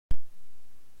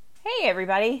Hey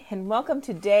everybody, and welcome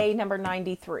to day number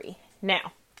 93.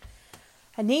 Now,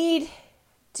 I need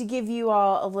to give you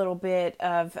all a little bit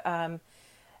of an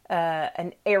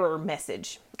error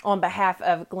message on behalf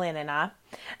of Glenn and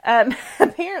I.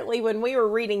 Apparently, when we were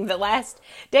reading the last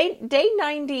day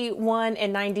 91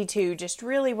 and 92 just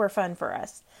really were fun for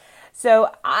us.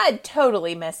 So I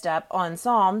totally messed up on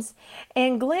Psalms,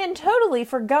 and Glenn totally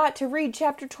forgot to read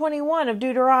chapter 21 of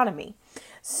Deuteronomy.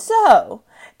 So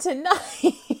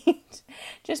tonight,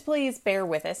 just please bear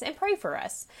with us and pray for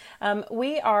us.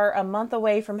 We are a month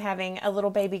away from having a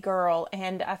little baby girl,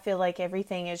 and I feel like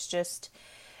everything is just,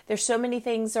 there's so many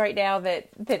things right now that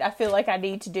I feel like I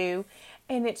need to do,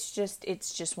 and it's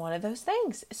just one of those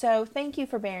things. So thank you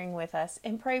for bearing with us,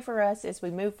 and pray for us as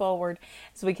we move forward,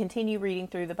 as we continue reading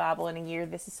through the Bible in a year.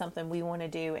 This is something we want to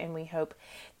do, and we hope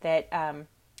that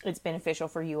it's beneficial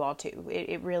for you all too.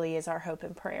 It really is our hope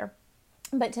and prayer.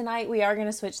 But tonight we are going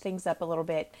to switch things up a little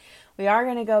bit. We are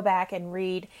going to go back and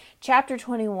read chapter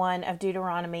 21 of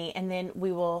Deuteronomy, and then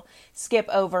we will skip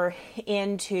over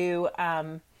into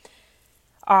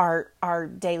our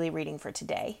daily reading for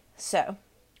today. So,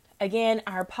 again,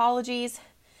 our apologies,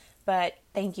 but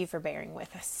thank you for bearing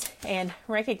with us and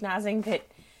recognizing that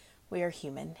we are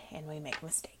human and we make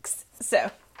mistakes.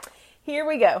 So, here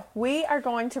we go. We are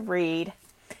going to read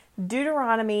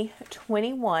Deuteronomy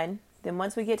 21. Then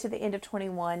once we get to the end of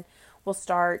 21, we'll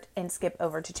start and skip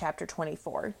over to chapter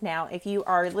 24. Now, if you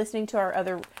are listening to our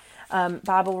other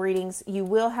Bible readings, you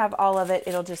will have all of it.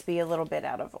 It'll just be a little bit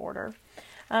out of order.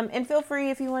 And feel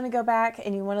free, if you want to go back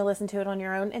and you want to listen to it on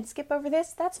your own and skip over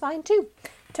this, that's fine too.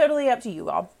 Totally up to you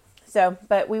all. So,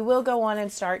 but we will go on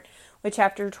and start with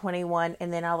chapter 21,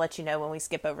 and then I'll let you know when we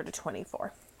skip over to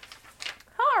 24.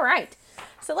 All right.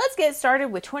 So let's get started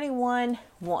with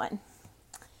 21:1.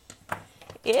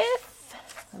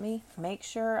 Let me make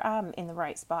sure I'm in the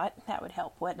right spot. That would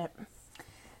help, wouldn't it?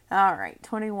 All right,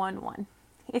 21:1.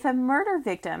 If a murder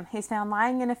victim is found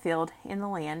lying in a field in the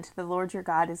land the Lord your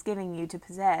God is giving you to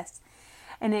possess,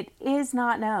 and it is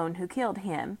not known who killed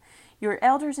him, your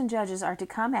elders and judges are to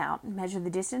come out and measure the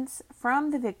distance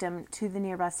from the victim to the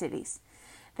nearby cities.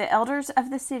 The elders of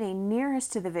the city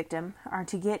nearest to the victim are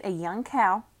to get a young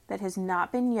cow that has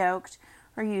not been yoked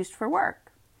or used for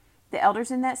work. The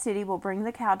elders in that city will bring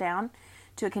the cow down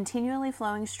to a continually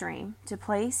flowing stream, to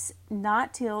place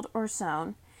not tilled or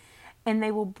sown, and they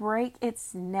will break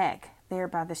its neck there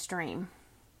by the stream.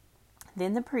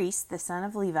 Then the priest, the son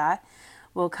of Levi,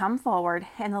 will come forward,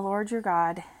 and the Lord your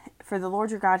God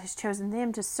has chosen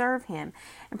them to serve him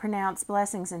and pronounce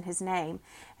blessings in his name,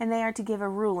 and they are to give a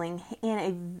ruling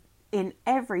in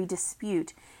every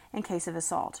dispute in case of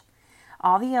assault.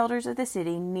 All the elders of the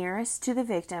city nearest to the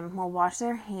victim will wash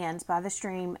their hands by the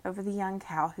stream over the young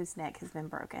cow whose neck has been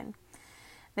broken.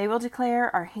 They will declare,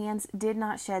 our hands did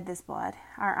not shed this blood,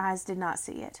 our eyes did not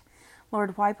see it.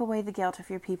 Lord, wipe away the guilt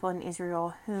of your people in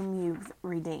Israel, whom you've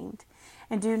redeemed,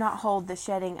 and do not hold the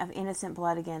shedding of innocent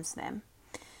blood against them.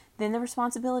 Then the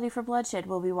responsibility for bloodshed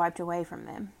will be wiped away from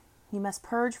them. You must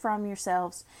purge from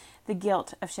yourselves the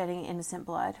guilt of shedding innocent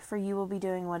blood, for you will be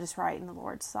doing what is right in the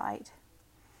Lord's sight.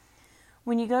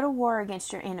 When you go to war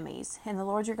against your enemies, and the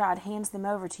Lord your God hands them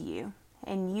over to you,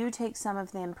 and you take some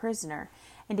of them prisoner,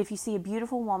 and if you see a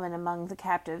beautiful woman among the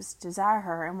captives, desire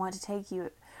her, and want to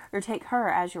take her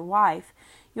as your wife,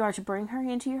 you are to bring her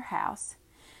into your house.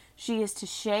 She is to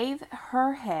shave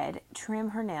her head, trim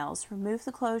her nails, remove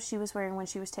the clothes she was wearing when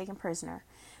she was taken prisoner,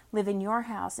 live in your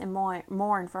house, and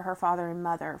mourn for her father and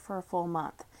mother for a full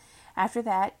month. After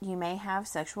that, you may have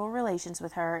sexual relations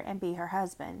with her and be her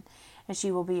husband, and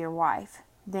she will be your wife.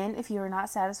 Then, if you are not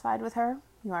satisfied with her,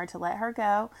 you are to let her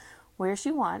go where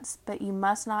she wants, but you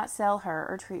must not sell her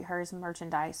or treat her as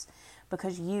merchandise,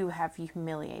 because you have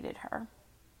humiliated her.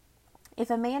 If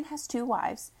a man has two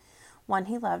wives, one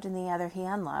he loved and the other he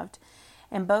unloved,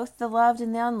 and both the loved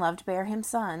and the unloved bear him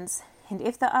sons, and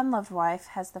if the unloved wife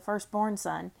has the firstborn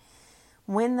son,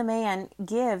 when the man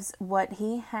gives what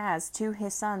he has to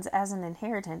his sons as an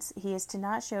inheritance, he is to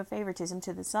not show favoritism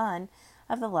to the son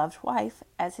of the loved wife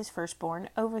as his firstborn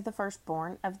over the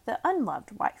firstborn of the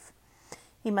unloved wife.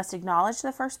 He must acknowledge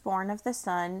the firstborn of the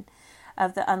son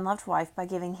of the unloved wife by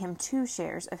giving him 2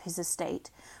 shares of his estate,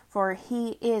 for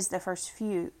he is the first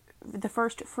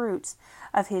fruits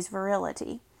of his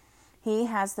virility. He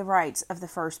has the rights of the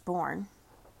firstborn.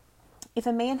 If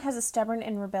a man has a stubborn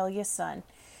and rebellious son,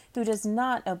 who does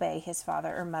not obey his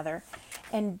father or mother,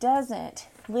 and doesn't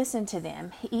listen to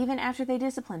them, even after they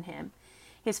discipline him,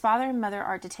 his father and mother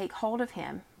are to take hold of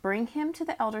him, bring him to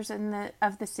the elders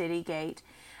of the city gate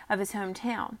of his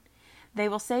hometown. They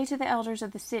will say to the elders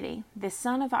of the city, "This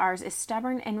son of ours is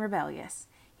stubborn and rebellious.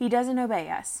 He doesn't obey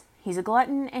us. He's a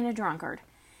glutton and a drunkard.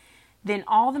 Then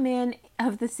all the men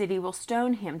of the city will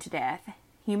stone him to death.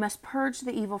 You must purge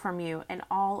the evil from you, and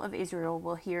all of Israel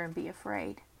will hear and be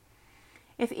afraid.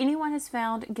 If anyone is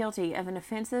found guilty of an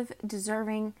offense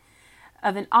deserving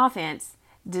of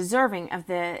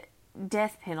the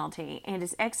death penalty and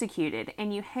is executed,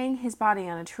 and you hang his body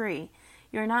on a tree,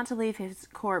 you are not to leave his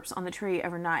corpse on the tree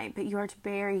overnight, but you are to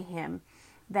bury him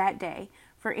that day.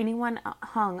 For anyone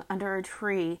hung under a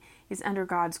tree is under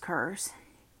God's curse.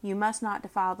 You must not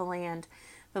defile the land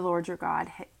the Lord your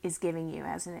God is giving you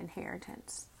as an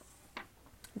inheritance.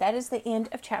 That is the end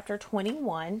of chapter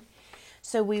 21.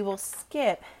 So we will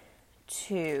skip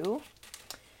to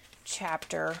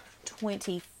chapter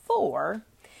 24.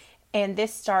 And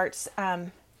this starts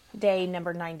day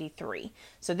number 93.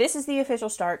 So this is the official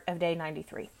start of day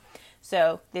 93.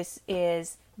 So this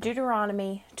is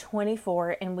Deuteronomy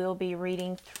 24, and we'll be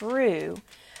reading through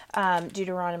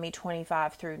Deuteronomy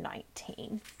 25 through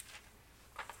 19.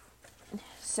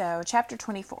 So chapter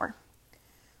 24.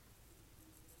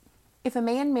 If a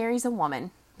man marries a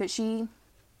woman, but she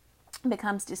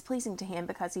becomes displeasing to him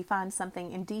because he finds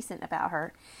something indecent about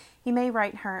her, he may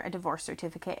write her a divorce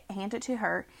certificate, hand it to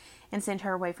her, and send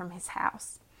her away from his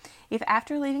house. If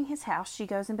after leaving his house she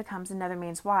goes and becomes another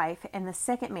man's wife, and the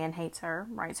second man hates her,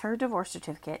 writes her a divorce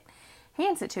certificate,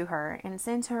 hands it to her, and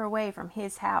sends her away from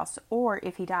his house, or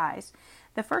if he dies,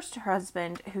 the first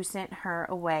husband who sent her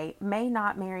away may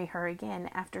not marry her again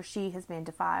after she has been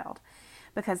defiled,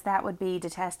 because that would be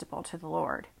detestable to the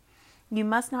Lord. You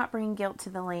must not bring guilt to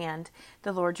the land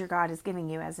the Lord your God is giving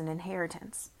you as an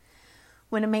inheritance.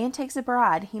 When a man takes a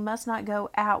bride, he must not go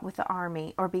out with the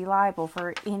army or be liable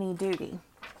for any duty.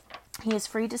 He is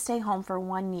free to stay home for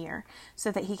 1 year,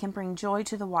 so that he can bring joy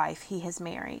to the wife he has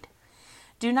married.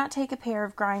 Do not take a pair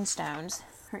of grindstones,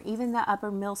 or even the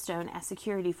upper millstone as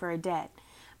security for a debt,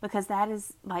 because that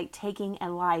is like taking a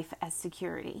life as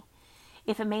security.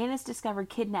 If a man is discovered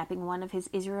kidnapping one of his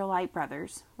Israelite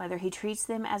brothers, whether he treats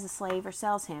them as a slave or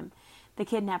sells him, the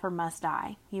kidnapper must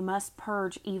die. You must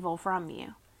purge evil from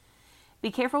you. Be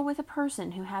careful with a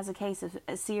person who has a case of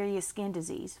a serious skin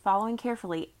disease, following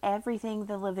carefully everything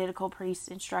the Levitical priests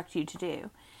instruct you to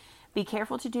do. Be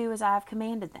careful to do as I have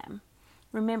commanded them.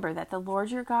 Remember that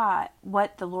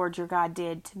what the Lord your God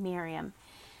did to Miriam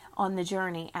on the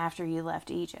journey after you left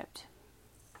Egypt.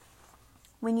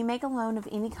 When you make a loan of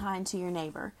any kind to your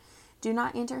neighbor, do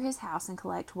not enter his house and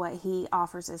collect what he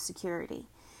offers as security.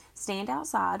 Stand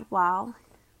outside while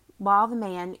the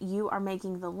man you are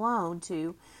making the loan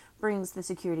to brings the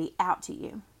security out to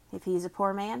you. If he is a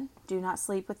poor man, do not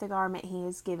sleep with the garment he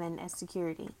has given as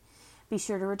security. Be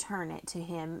sure to return it to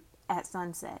him at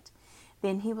sunset.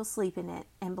 Then he will sleep in it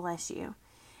and bless you,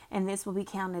 and this will be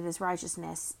counted as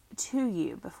righteousness to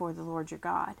you before the Lord your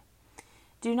God.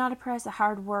 Do not oppress a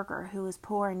hired worker who is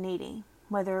poor and needy,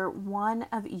 whether one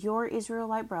of your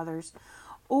Israelite brothers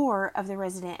or of the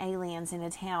resident aliens in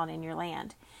a town in your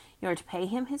land. You are to pay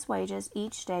him his wages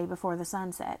each day before the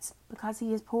sun sets, because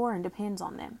he is poor and depends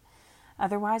on them.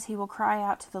 Otherwise he will cry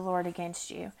out to the Lord against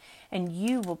you, and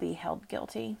you will be held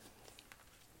guilty.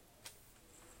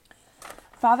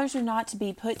 Fathers are not to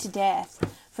be put to death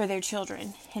for their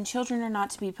children, and children are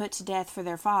not to be put to death for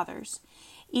their fathers.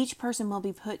 Each person will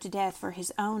be put to death for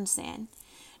his own sin.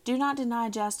 Do not deny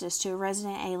justice to a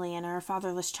resident alien or a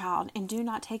fatherless child, and do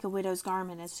not take a widow's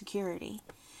garment as security.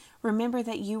 Remember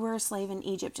that you were a slave in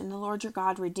Egypt, and the Lord your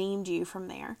God redeemed you from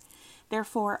there.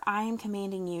 Therefore, I am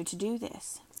commanding you to do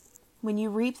this. When you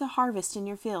reap the harvest in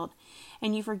your field,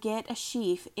 and you forget a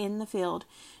sheaf in the field,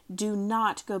 do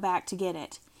not go back to get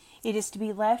it. It is to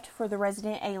be left for the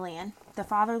resident alien, the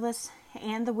fatherless,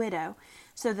 and the widow,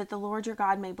 so that the Lord your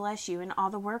God may bless you in all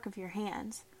the work of your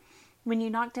hands. When you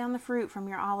knock down the fruit from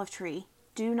your olive tree,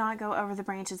 do not go over the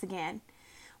branches again.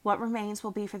 What remains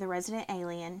will be for the resident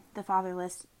alien, the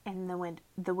fatherless, and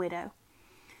the widow.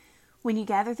 When you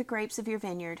gather the grapes of your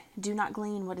vineyard, do not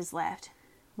glean what is left.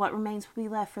 What remains will be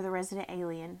left for the resident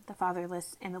alien, the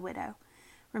fatherless, and the widow.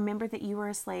 Remember that you were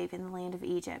a slave in the land of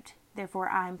Egypt. Therefore,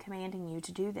 I am commanding you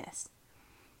to do this.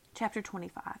 Chapter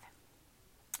 25.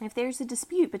 If there is a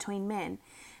dispute between men,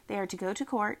 they are to go to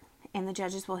court, and the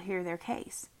judges will hear their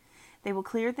case. They will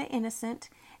clear the innocent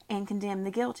and condemn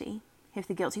the guilty. If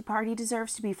the guilty party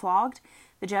deserves to be flogged,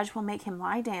 the judge will make him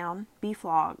lie down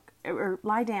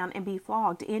and be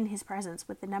flogged in his presence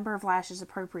with the number of lashes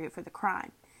appropriate for the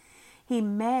crime. He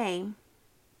may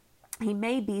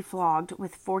be flogged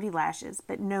with 40 lashes,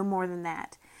 but no more than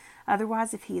that.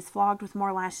 Otherwise, if he is flogged with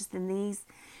more lashes than these,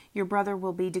 your brother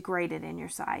will be degraded in your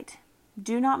sight.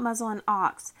 Do not muzzle an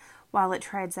ox while it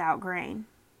treads out grain.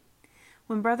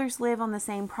 When brothers live on the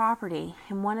same property,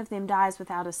 and one of them dies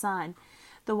without a son,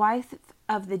 the wife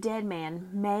of the dead man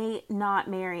may not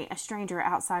marry a stranger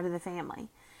outside of the family.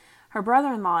 Her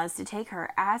brother-in-law is to take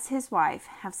her as his wife,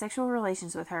 have sexual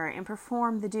relations with her, and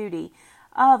perform the duty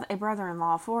of a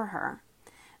brother-in-law for her.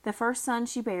 The first son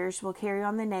she bears will carry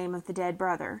on the name of the dead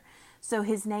brother, so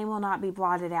his name will not be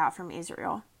blotted out from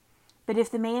Israel. But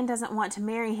if the man doesn't want to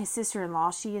marry his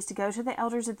sister-in-law, she is to go to the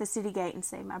elders at the city gate and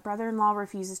say, "My brother-in-law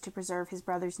refuses to preserve his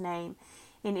brother's name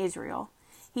in Israel.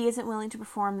 He isn't willing to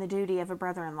perform the duty of a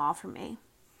brother-in-law for me."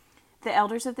 The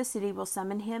elders of the city will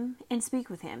summon him and speak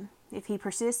with him. If he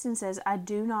persists and says, "I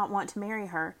do not want to marry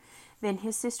her," then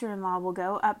his sister-in-law will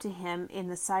go up to him in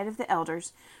the sight of the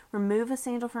elders, remove a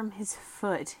sandal from his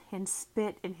foot, and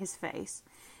spit in his face.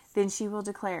 Then she will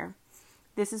declare,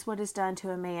 "This is what is done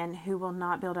to a man who will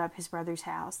not build up his brother's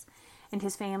house, and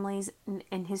his family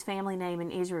name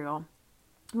in Israel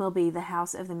will be the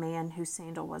house of the man whose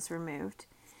sandal was removed."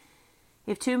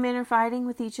 If two men are fighting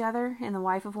with each other, and the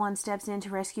wife of one steps in to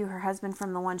rescue her husband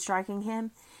from the one striking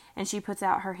him, and she puts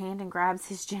out her hand and grabs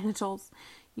his genitals,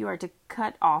 you are to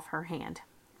cut off her hand.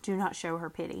 Do not show her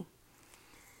pity.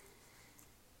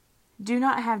 Do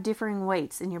not have differing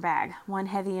weights in your bag, one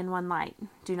heavy and one light.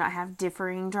 Do not have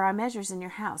differing dry measures in your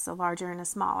house, a larger and a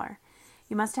smaller.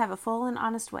 You must have a full and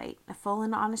honest weight, a full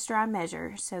and honest dry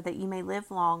measure, so that you may live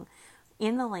long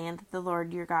in the land that the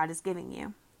Lord your God is giving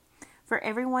you. For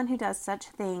everyone who does such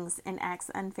things and acts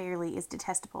unfairly is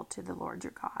detestable to the Lord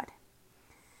your God.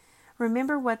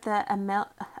 Remember what the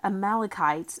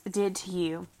Amalekites did to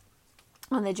you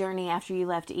on the journey after you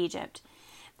left Egypt.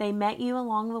 They met you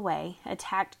along the way,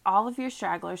 attacked all of your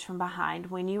stragglers from behind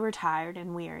when you were tired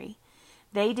and weary.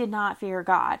 They did not fear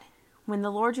God. When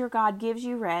the Lord your God gives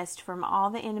you rest from all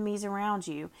the enemies around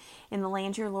you in the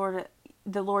land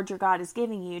the Lord your God is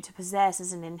giving you to possess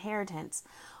as an inheritance,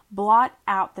 blot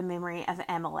out the memory of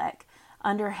Amalek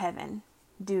under heaven.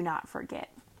 Do not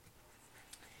forget.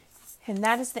 And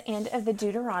that is the end of the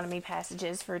Deuteronomy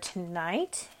passages for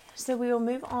tonight. So we will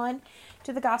move on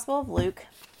to the Gospel of Luke.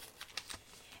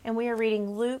 And we are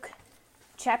reading Luke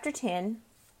chapter 10,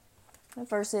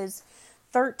 verses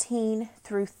 13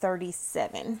 through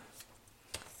 37.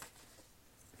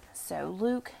 So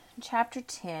Luke chapter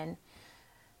 10,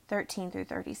 13 through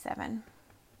 37.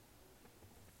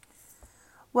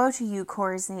 Woe to you,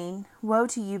 Chorazin! Woe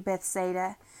to you,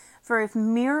 Bethsaida! For if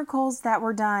miracles that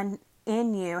were done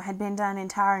in you had been done in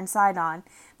Tyre and Sidon,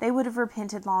 they would have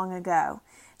repented long ago,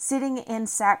 sitting in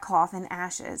sackcloth and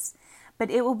ashes. But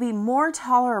it will be more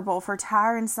tolerable for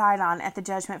Tyre and Sidon at the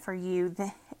judgment for you,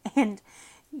 and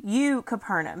you,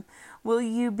 Capernaum, will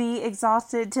you be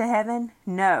exalted to heaven?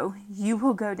 No, you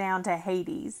will go down to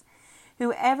Hades.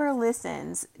 Whoever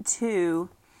listens to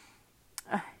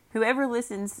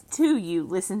you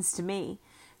listens to me.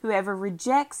 Whoever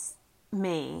rejects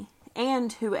me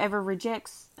and whoever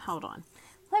rejects... Hold on.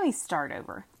 Let me start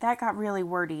over. That got really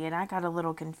wordy and I got a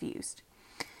little confused.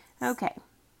 Okay.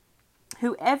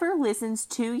 Whoever listens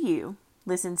to you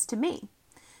listens to me.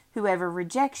 Whoever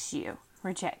rejects you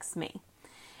rejects me.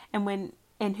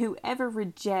 And whoever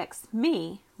rejects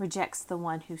me rejects the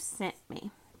one who sent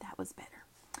me. That was better.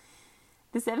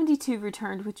 The 72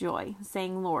 returned with joy,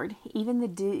 saying, "Lord, even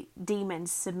the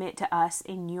demons submit to us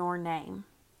in your name."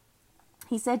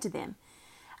 He said to them,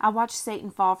 "I watched Satan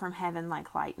fall from heaven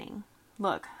like lightning.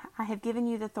 Look, I have given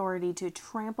you the authority to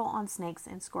trample on snakes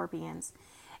and scorpions,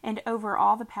 and over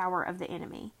all the power of the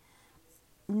enemy.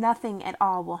 Nothing at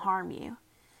all will harm you.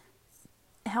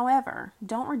 However,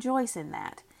 don't rejoice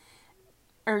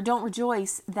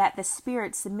that the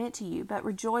spirits submit to you, but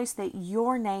rejoice that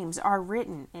your names are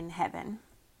written in heaven."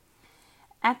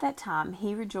 At that time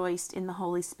he rejoiced in the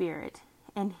Holy Spirit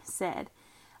and said,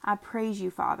 "I praise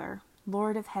you, Father,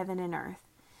 Lord of heaven and earth,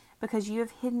 because you have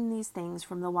hidden these things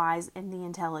from the wise and the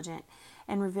intelligent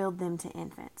and revealed them to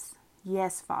infants.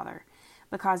 Yes, Father,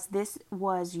 because this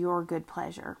was your good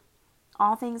pleasure.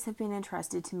 All things have been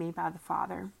entrusted to me by the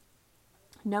Father.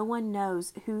 No one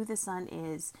knows who the Son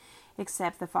is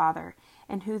except the Father,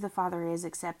 and who the Father is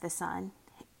except the Son,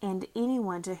 and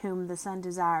anyone to whom the Son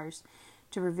desires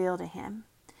to reveal to him."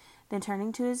 Then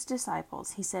turning to his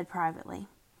disciples, he said privately,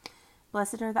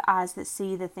 "Blessed are the eyes that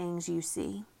see the things you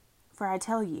see. For I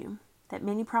tell you that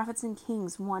many prophets and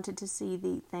kings wanted to see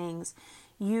the things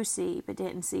you see, but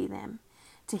didn't see them,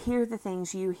 to hear the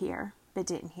things you hear, but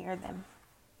didn't hear them."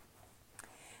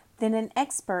 Then an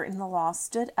expert in the law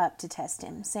stood up to test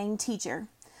him, saying, "Teacher,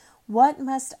 what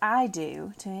must I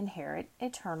do to inherit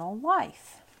eternal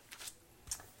life?"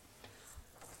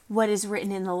 "What is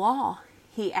written in the law?"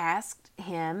 he asked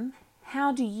him.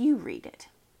 "How do you read it?"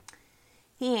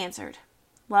 He answered,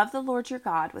 Love the Lord your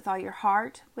God with all your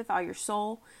heart, with all your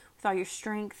soul, with all your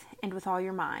strength, and with all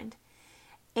your mind,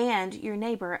 and your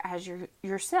neighbor as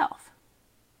yourself.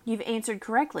 You've answered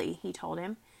correctly, he told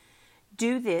him.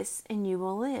 Do this and you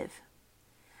will live.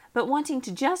 But wanting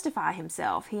to justify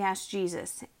himself, he asked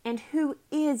Jesus, and who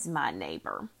is my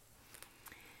neighbor?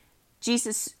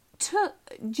 Jesus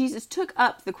took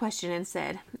up the question and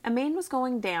said, a man was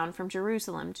going down from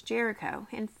Jerusalem to Jericho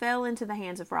and fell into the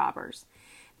hands of robbers.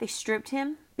 They stripped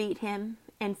him, beat him,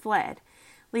 and fled,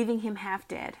 leaving him half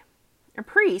dead. A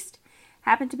priest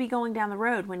happened to be going down the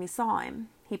road when he saw him.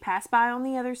 He passed by on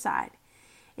the other side.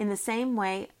 In the same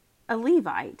way, a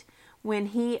Levite, when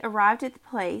he arrived at the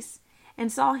place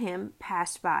and saw him,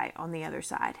 passed by on the other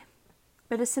side.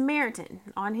 But a Samaritan,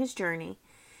 on his journey,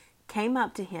 came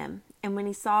up to him, and when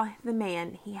he saw the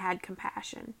man, he had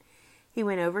compassion. He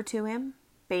went over to him,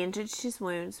 bandaged his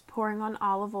wounds, pouring on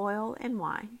olive oil and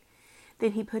wine.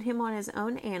 Then he put him on his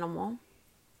own animal,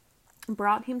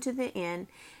 brought him to the inn,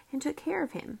 and took care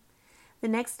of him. The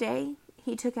next day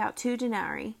he took out 2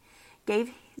 denarii,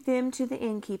 gave them to the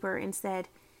innkeeper, and said,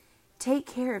 take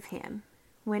care of him.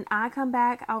 When I come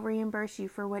back, I'll reimburse you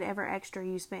for whatever extra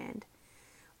you spend.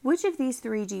 Which of these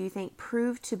 3 do you think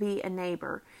proved to be a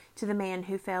neighbor to the man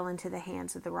who fell into the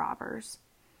hands of the robbers?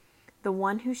 The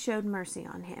one who showed mercy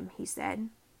on him, he said.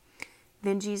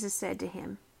 Then Jesus said to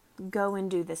him, go and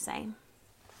do the same.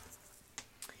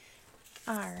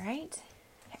 All right.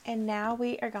 And now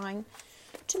we are going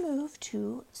to move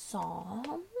to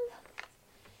Psalm.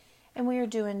 And we are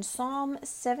doing Psalm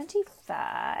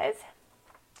 75,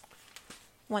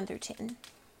 1 through 10.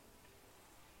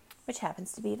 Which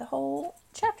happens to be the whole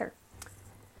chapter.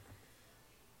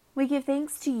 We give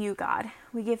thanks to you, God.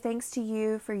 We give thanks to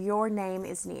you, for your name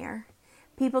is near.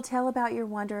 People tell about your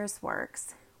wondrous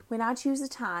works. When I choose a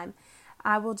time,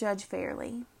 I will judge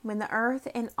fairly. When the earth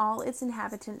and all its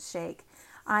inhabitants shake,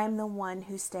 I am the one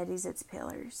who steadies its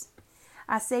pillars.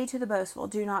 I say to the boastful,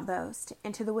 do not boast,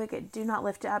 and to the wicked, do not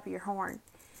lift up your horn.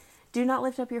 Do not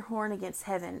lift up your horn against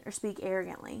heaven, or speak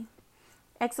arrogantly.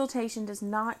 Exaltation does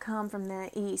not come from the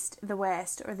east, the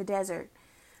west, or the desert,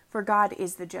 for God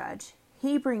is the judge.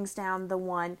 He brings down the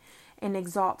one and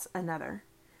exalts another.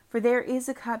 For there is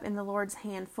a cup in the Lord's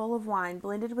hand full of wine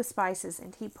blended with spices,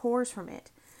 and he pours from it.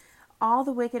 All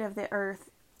the wicked of the earth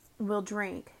will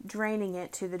drink, draining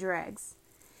it to the dregs.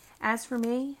 As for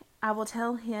me, I will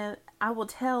tell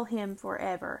him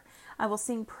forever. I will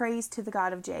sing praise to the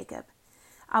God of Jacob.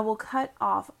 I will cut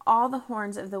off all the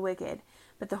horns of the wicked,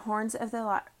 but the horns of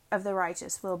the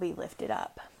righteous will be lifted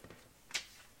up.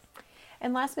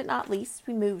 And last but not least,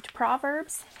 we moved to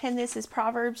Proverbs, and this is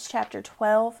Proverbs chapter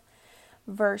 12,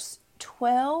 verse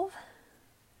 12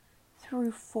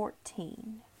 through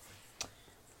 14.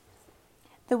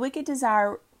 The wicked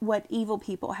desire what evil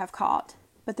people have caught,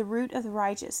 but the root of the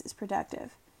righteous is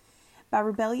productive. By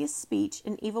rebellious speech,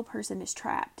 an evil person is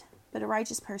trapped, but a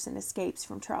righteous person escapes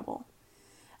from trouble.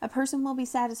 A person will be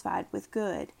satisfied with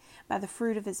good by the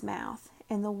fruit of his mouth,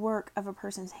 and the work of a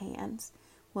person's hands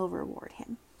will reward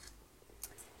him.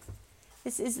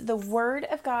 This is the word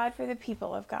of God for the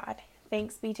people of God.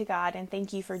 Thanks be to God, and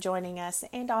thank you for joining us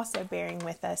and also bearing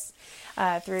with us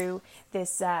through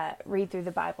this Read Through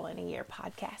the Bible in a Year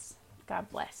podcast. God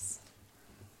bless.